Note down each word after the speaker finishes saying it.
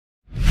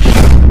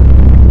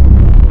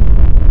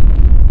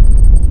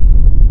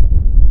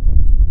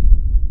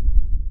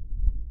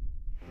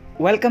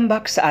Welcome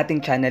back sa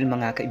ating channel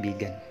mga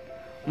kaibigan.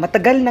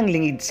 Matagal nang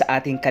lingid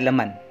sa ating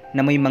kalaman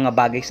na may mga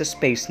bagay sa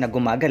space na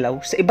gumagalaw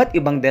sa iba't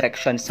ibang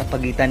direksyon sa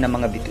pagitan ng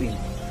mga bituin.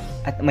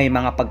 At may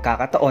mga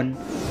pagkakataon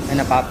na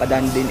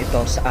napapadaan din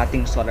ito sa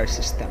ating solar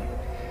system.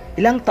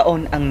 Ilang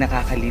taon ang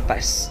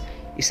nakakalipas,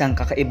 isang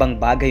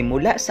kakaibang bagay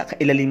mula sa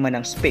kailaliman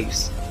ng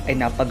space ay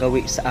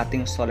napagawi sa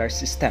ating solar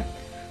system.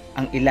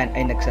 Ang ilan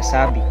ay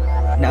nagsasabi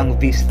na ang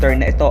visitor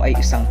na ito ay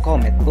isang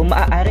comet o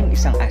maaaring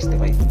isang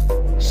asteroid.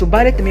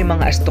 Subalit may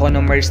mga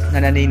astronomers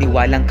na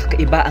naniniwalang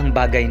kakaiba ang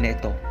bagay na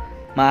ito.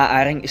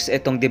 Maaaring isa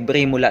itong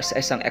debris mula sa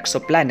isang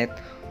exoplanet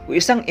o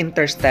isang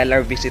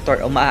interstellar visitor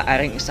o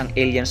maaaring isang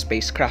alien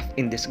spacecraft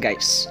in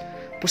disguise.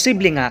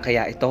 Posible nga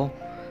kaya ito?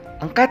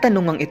 Ang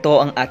katanungang ito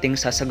ang ating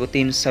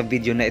sasagutin sa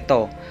video na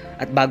ito.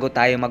 At bago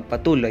tayo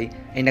magpatuloy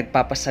ay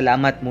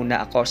nagpapasalamat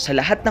muna ako sa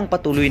lahat ng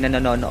patuloy na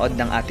nanonood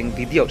ng ating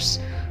videos.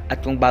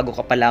 At kung bago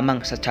ka pa lamang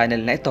sa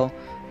channel na ito,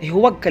 ay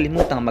huwag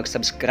kalimutang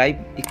mag-subscribe,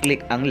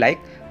 i-click ang like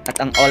at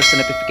ang all sa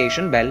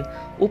notification bell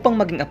upang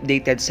maging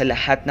updated sa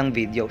lahat ng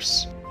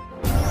videos.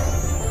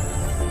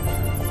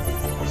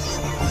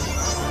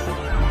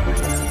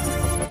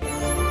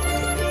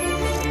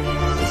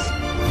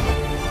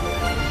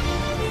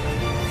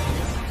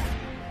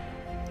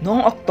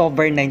 Noong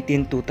October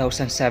 19,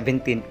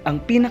 2017,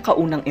 ang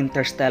pinakaunang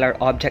interstellar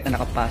object na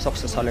nakapasok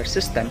sa solar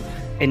system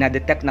ay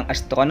na-detect ng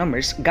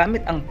astronomers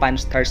gamit ang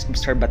Pan-STARRS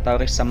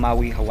Observatory sa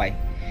Maui, Hawaii.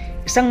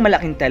 Isang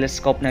malaking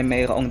telescope na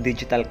mayroong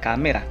digital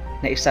camera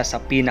na isa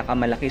sa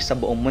pinakamalaki sa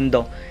buong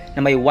mundo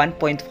na may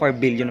 1.4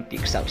 billion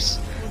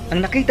pixels.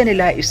 Ang nakita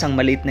nila ay isang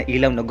maliit na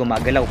ilaw na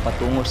gumagalaw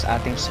patungo sa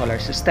ating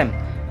solar system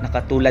na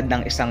katulad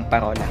ng isang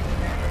parola.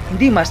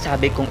 Hindi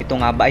masabi kung ito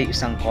nga ba ay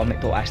isang comet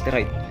o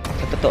asteroid.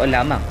 Sa totoo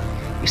lamang,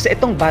 isa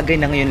itong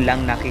bagay na ngayon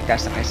lang nakita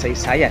sa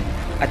kasaysayan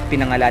at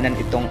pinangalanan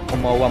itong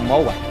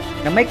OUMUAMUA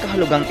na may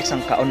kahulugang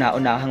isang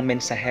kauna-unahang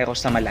mensahero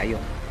sa malayo.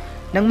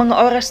 Nang mga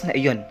oras na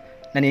iyon,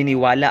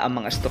 naniniwala ang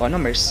mga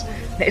astronomers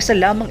na isa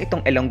lamang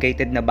itong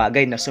elongated na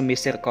bagay na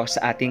sumisirko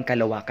sa ating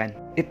kalawakan.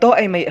 Ito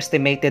ay may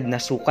estimated na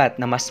sukat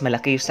na mas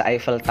malaki sa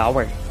Eiffel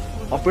Tower,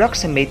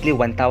 approximately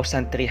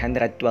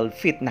 1,312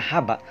 feet na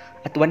haba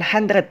at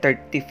 130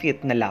 feet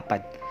na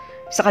lapad.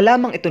 Saka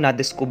lamang ito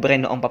nadiskubre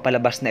noong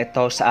papalabas na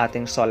ito sa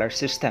ating solar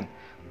system.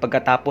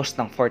 Pagkatapos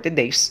ng 40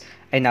 days,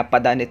 ay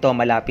napadaan ito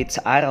malapit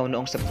sa araw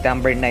noong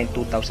September 9,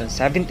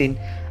 2017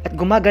 at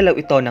gumagalaw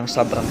ito ng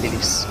sobrang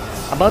bilis,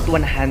 about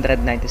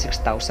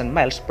 196,000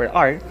 miles per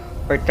hour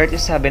or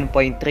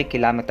 37.3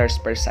 kilometers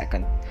per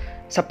second.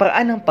 Sa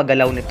paraan ng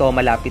paggalaw nito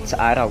malapit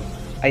sa araw,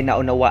 ay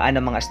naunawaan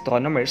ng mga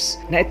astronomers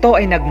na ito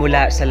ay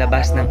nagmula sa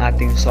labas ng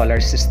ating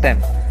solar system.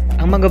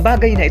 Ang mga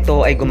bagay na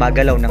ito ay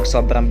gumagalaw ng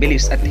sobrang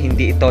bilis at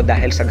hindi ito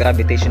dahil sa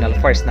gravitational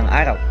force ng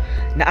araw,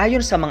 na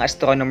ayon sa mga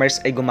astronomers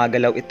ay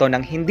gumagalaw ito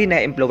ng hindi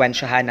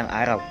na-impluwensyahan ng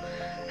araw.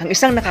 Ang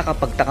isang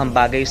nakakapagtakang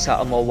bagay sa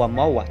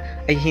OUMUAMUA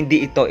ay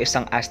hindi ito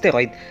isang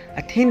asteroid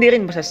at hindi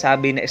rin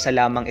masasabi na isa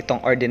lamang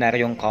itong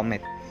ordinaryong comet.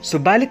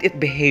 Subalit it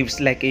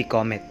behaves like a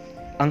comet.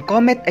 Ang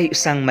comet ay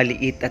isang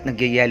maliit at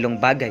nagyayelong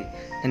bagay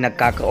na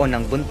nagkakaroon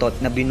ng buntot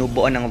na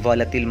binubuo ng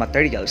volatile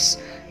materials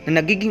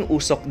na nagiging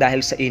usok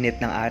dahil sa init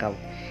ng araw.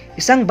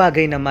 Isang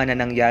bagay naman na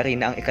nangyari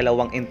na ang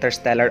ikalawang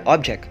interstellar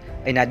object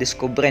ay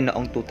nadiskubre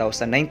noong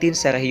 2019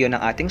 sa rehiyon ng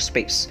ating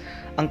space.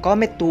 Ang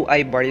Comet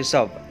 2I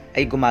Borisov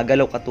ay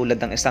gumagalaw katulad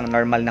ng isang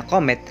normal na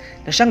comet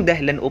na siyang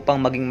dahilan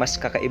upang maging mas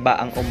kakaiba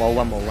ang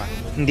OUMUAMUA.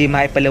 Hindi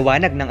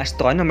maipaliwanag ng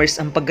astronomers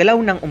ang paggalaw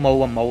ng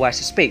OUMUAMUA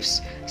sa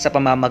space sa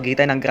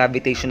pamamagitan ng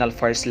gravitational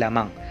force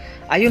lamang.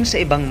 Ayon sa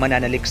ibang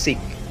mananaliksik,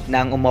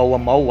 na ang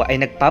OUMUAMUA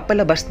ay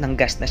nagpapalabas ng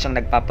gas na siyang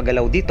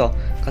nagpapagalaw dito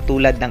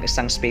katulad ng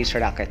isang space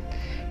rocket.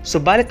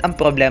 Subalit ang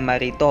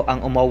problema rito, ang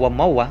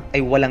OUMUAMUA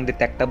ay walang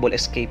detectable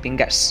escaping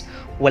gas.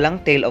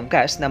 Walang tail of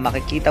gas na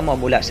makikita mo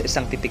mula sa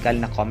isang typical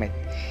na comet.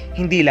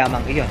 Hindi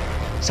lamang iyon,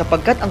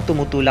 sapagkat ang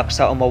tumutulak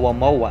sa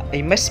OUMUAMUA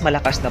ay mas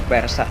malakas na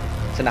pwersa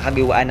sa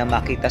nakagawian na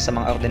makita sa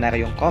mga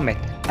ordinaryong comet.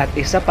 At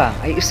isa pa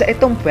ay isa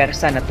itong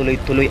pwersa na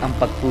tuloy-tuloy ang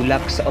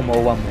pagtulak sa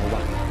OUMUAMUA.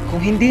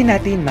 Kung hindi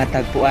natin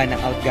matagpuan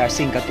ang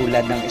outgassing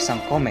katulad ng isang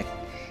comet,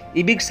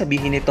 ibig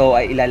sabihin nito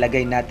ay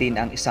ilalagay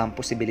natin ang isang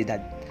posibilidad.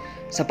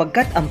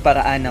 Sapagkat ang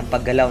paraan ng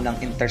paggalaw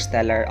ng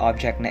interstellar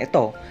object na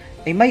ito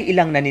ay may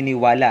ilang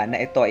naniniwala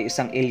na ito ay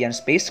isang alien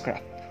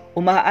spacecraft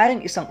o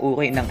maaaring isang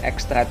uri ng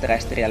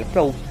extraterrestrial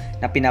probe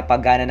na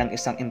pinapagana ng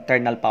isang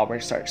internal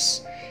power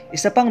source.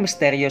 Isa pang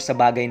misteryo sa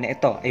bagay na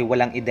ito ay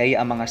walang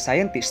ideya ang mga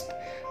scientist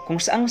kung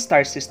saang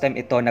star system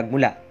ito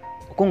nagmula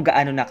o kung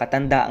gaano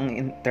nakatanda ang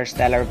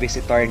interstellar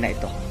visitor na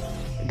ito.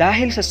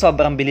 Dahil sa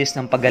sobrang bilis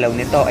ng paggalaw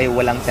nito ay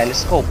walang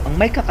telescope ang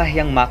may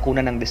kakahiyang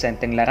makuna ng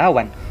disenteng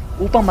larawan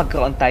upang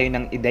magkaroon tayo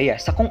ng ideya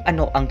sa kung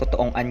ano ang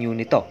totoong anyo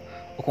nito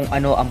o kung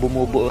ano ang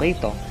bumubuo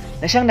rito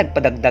na siyang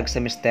nagpadagdag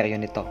sa misteryo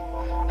nito.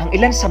 Ang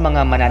ilan sa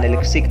mga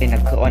mananaliksik ay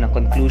nagkaroon ng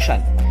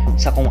conclusion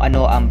sa kung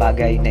ano ang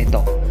bagay na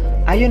ito.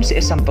 Ayon sa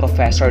isang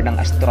professor ng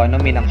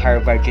astronomy ng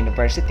Harvard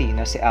University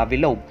na si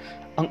Avi Loeb,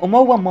 ang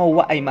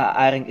OUMUAMUA ay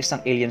maaaring isang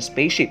alien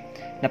spaceship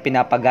na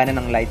pinapagana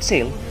ng light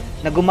sail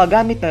na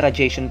gumagamit ng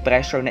radiation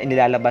pressure na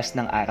inilalabas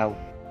ng araw.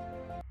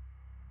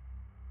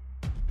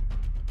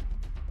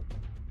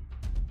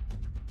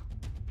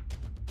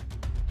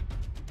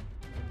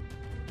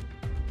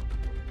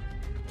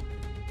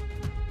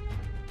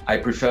 I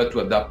prefer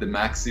to adopt the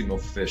maxim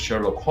of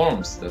Sherlock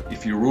Holmes that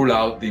if you rule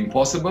out the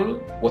impossible,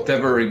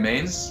 whatever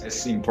remains,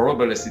 as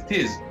improbable as it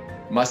is,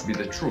 must be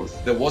the truth.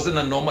 There was an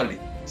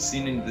anomaly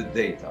seen in the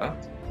data,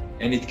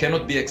 and it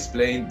cannot be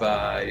explained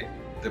by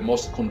the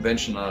most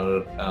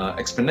conventional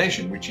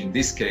explanation, which in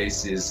this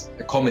case is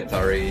a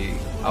cometary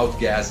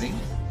outgassing.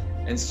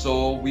 And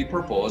so we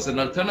propose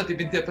an alternative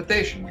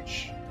interpretation,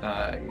 which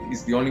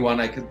is the only one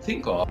I can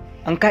think of.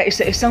 Ang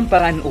kaisa-isang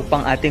paraan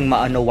upang ating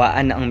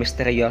maunawaan ang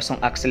misteryosong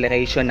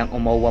acceleration ng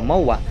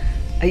OUMUAMUA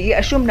ay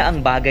i-assume na ang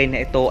bagay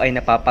na ito ay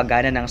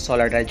napapagana ng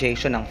solar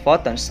radiation ng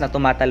photons na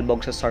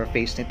tumatalbog sa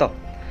surface nito.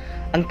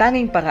 Ang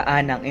tanging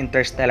paraan ng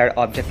interstellar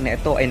object na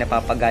ito ay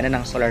napapagana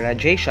ng solar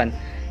radiation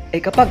ay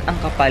kapag ang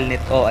kapal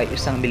nito ay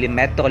 1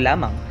 milimetro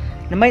lamang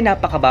na may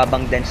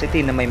napakababang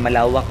density na may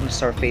malawak na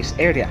surface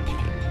area.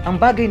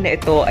 Ang bagay na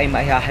ito ay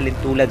maihahalin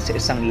tulad sa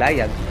isang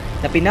layag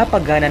na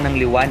pinapagana ng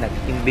liwanag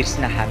imbis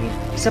na hangin.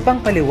 Isa pang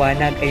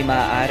paliwanag ay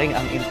maaaring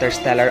ang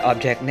interstellar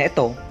object na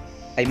ito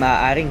ay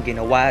maaaring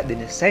ginawa,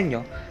 dinisenyo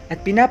at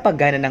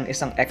pinapagana ng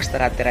isang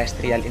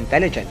extraterrestrial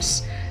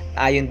intelligence.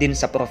 Ayon din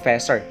sa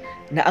professor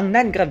na ang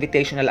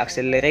non-gravitational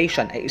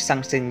acceleration ay isang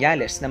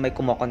senyales na may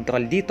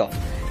kumokontrol dito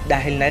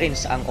dahil na rin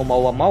sa ang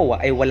OUMUAMUA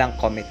ay walang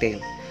comet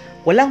tail.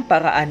 Walang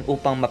paraan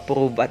upang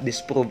ma-prove at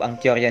disprove ang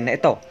teorya na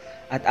ito.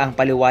 At ang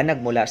paliwanag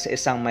mula sa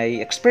isang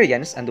may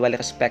experience and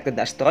well-respected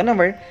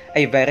astronomer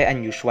ay very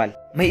unusual.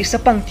 May isa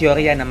pang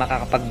teorya na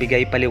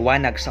makakapagbigay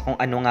paliwanag sa kung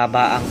ano nga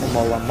ba ang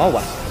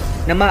OUMUAMUA,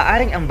 na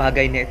maaaring ang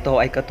bagay na ito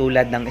ay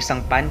katulad ng isang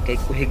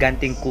pancake o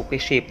higanting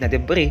cookie-shaped na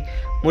debris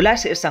mula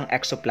sa isang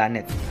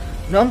exoplanet.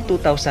 Noong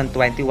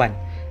 2021,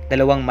 2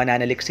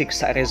 mananaliksik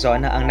sa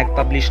Arizona ang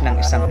nag-publish ng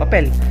isang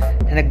papel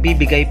na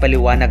nagbibigay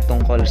paliwanag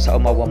tungkol sa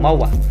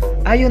OUMUAMUA.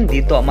 Ayon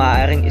dito,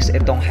 maaaring isa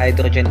itong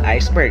hydrogen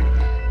iceberg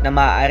na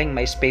maaaring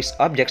may space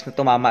objects na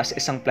tumama sa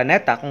isang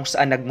planeta kung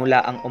saan nagmula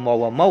ang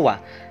OUMUAMUA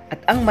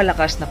at ang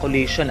malakas na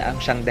collision ang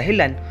siyang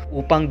dahilan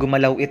upang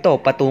gumalaw ito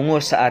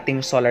patungo sa ating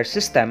solar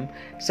system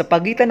sa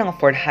pagitan ng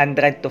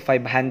 400 to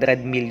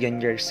 500 million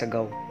years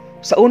ago.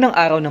 Sa unang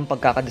araw ng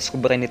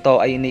pagkakadiskubre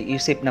nito ay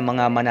iniisip ng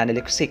mga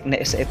mananaliksik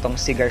na isa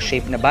itong cigar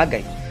shape na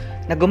bagay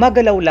na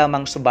gumagalaw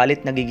lamang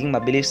subalit nagiging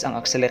mabilis ang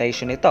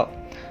acceleration nito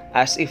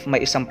as if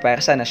may isang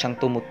pwersa na siyang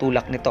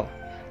tumutulak nito.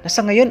 Na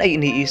sa ngayon ay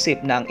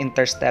iniisip na ang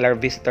Interstellar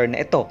Visitor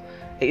na ito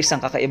ay isang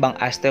kakaibang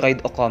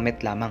asteroid o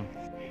comet lamang.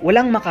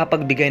 Walang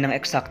makapagbigay ng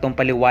eksaktong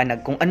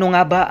paliwanag kung ano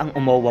nga ba ang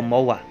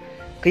OUMUAMUA,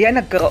 kaya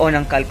nagkaroon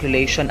ng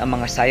calculation ang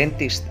mga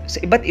scientist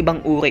sa iba't ibang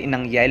uri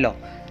ng yelo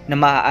na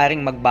maaaring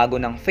magbago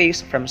ng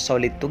phase from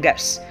solid to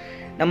gas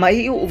na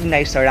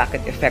maiuugnay sa rocket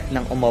effect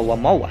ng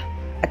OUMUAMUA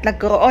at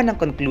nagkaroon ng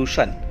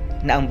conclusion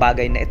na ang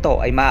bagay na ito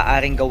ay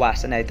maaaring gawa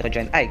sa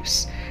nitrogen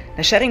ice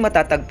na siya ring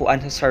matatagpuan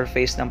sa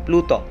surface ng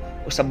Pluto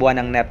o sa buwan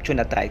ng Neptune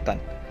na Triton.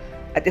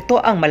 At ito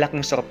ang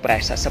malaking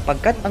sorpresa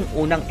sapagkat ang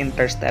unang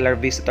interstellar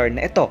visitor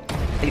na ito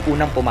ay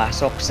unang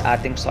pumasok sa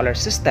ating solar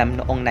system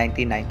noong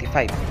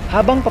 1995.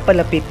 Habang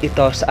papalapit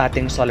ito sa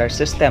ating solar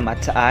system at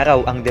sa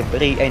araw, ang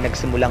debris ay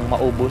nagsimulang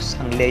maubos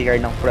ang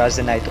layer ng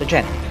frozen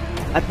nitrogen.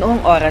 At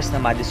noong oras na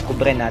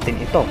madiskubre natin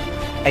ito,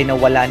 ay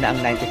nawala na ang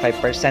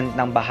 95%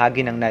 ng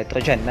bahagi ng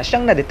nitrogen na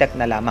siyang na-detect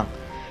na lamang.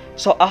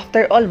 So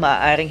after all,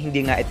 maaaring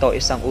hindi nga ito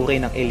isang uri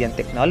ng alien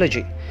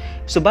technology.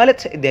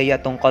 Subalit sa ideya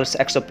tungkol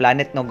sa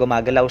exoplanet na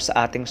gumagalaw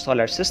sa ating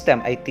solar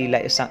system ay tila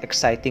isang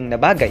exciting na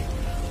bagay.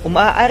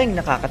 Maaaring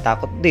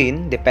nakakatakot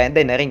din,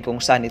 depende na rin kung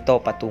saan ito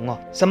patungo.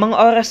 Sa mga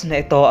oras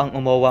na ito, ang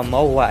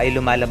OUMUAMUA ay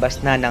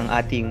lumalabas na ng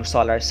ating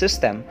solar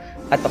system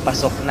at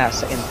papasok na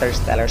sa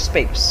interstellar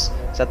space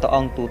sa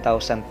taong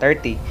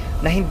 2030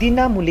 na hindi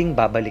na muling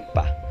babalik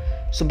pa.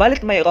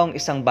 Subalit mayroong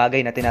isang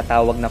bagay na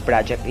tinatawag na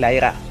Project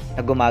Lyra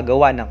na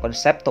gumagawa ng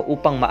konsepto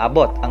upang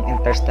maabot ang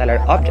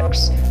interstellar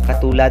objects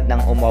katulad ng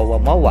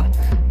OUMUAMUA.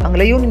 Ang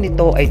layunin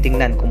nito ay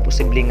tingnan kung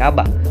posible nga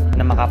ba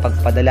na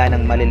makapagpadala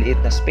ng maliliit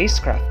na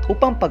spacecraft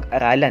upang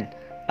pag-aralan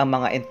ang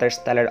mga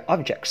interstellar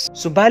objects.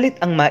 Subalit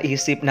ang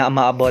maisip na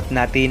maabot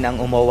natin ang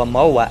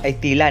OUMUAMUA ay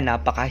tila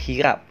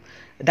napakahirap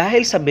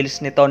dahil sa bilis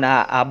nito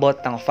na aabot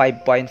ng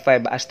 5.5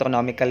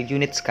 astronomical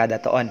units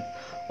kada taon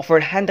o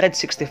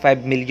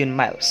 465 million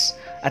miles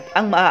at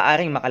ang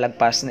maaaring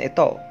makalagpas na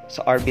ito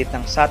sa orbit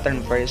ng Saturn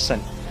version.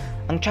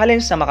 Ang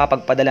challenge na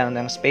makapagpadala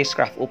ng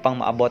spacecraft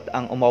upang maabot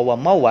ang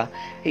OUMUAMUA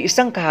ay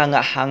isang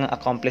kahanga-hangang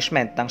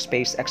accomplishment ng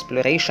space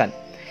exploration.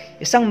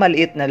 Isang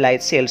maliit na light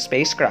sail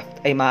spacecraft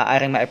ay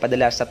maaaring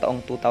maipadala sa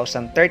taong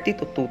 2030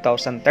 to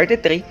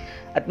 2033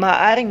 at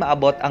maaaring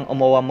maabot ang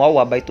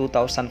OUMUAMUA by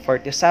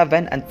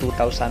 2047 and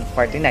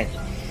 2049.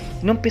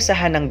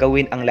 Inumpisahan ng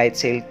gawin ang light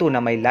sail 2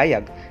 na may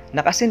layag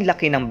na kasing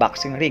laki ng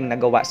boxing ring na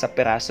gawa sa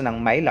piraso ng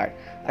mylar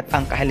at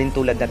ang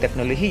kahalintulad na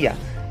teknolohiya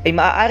ay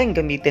maaaring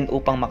gamitin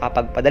upang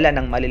makapagpadala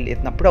ng maliliit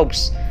na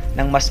probes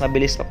ng mas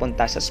mabilis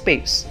papunta sa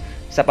space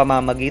sa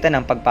pamamagitan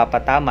ng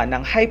pagpapatama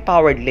ng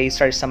high-powered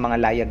laser sa mga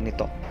layag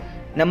nito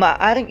na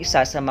maaaring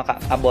isa sa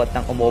makaabot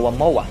ng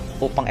OUMUAMUA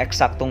upang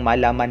eksaktong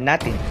malaman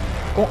natin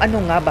kung ano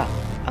nga ba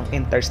ang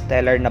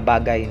interstellar na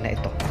bagay na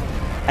ito.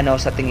 Ano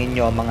sa tingin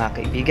nyo mga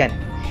kaibigan?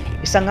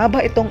 Isa nga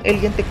ba itong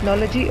alien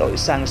technology o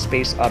isang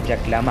space object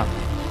lamang?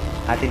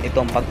 Atin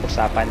itong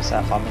pag-usapan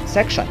sa comment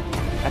section.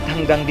 At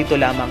hanggang dito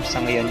lamang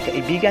sa ngayon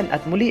kaibigan at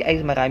muli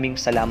ay maraming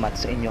salamat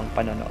sa inyong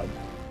panonood.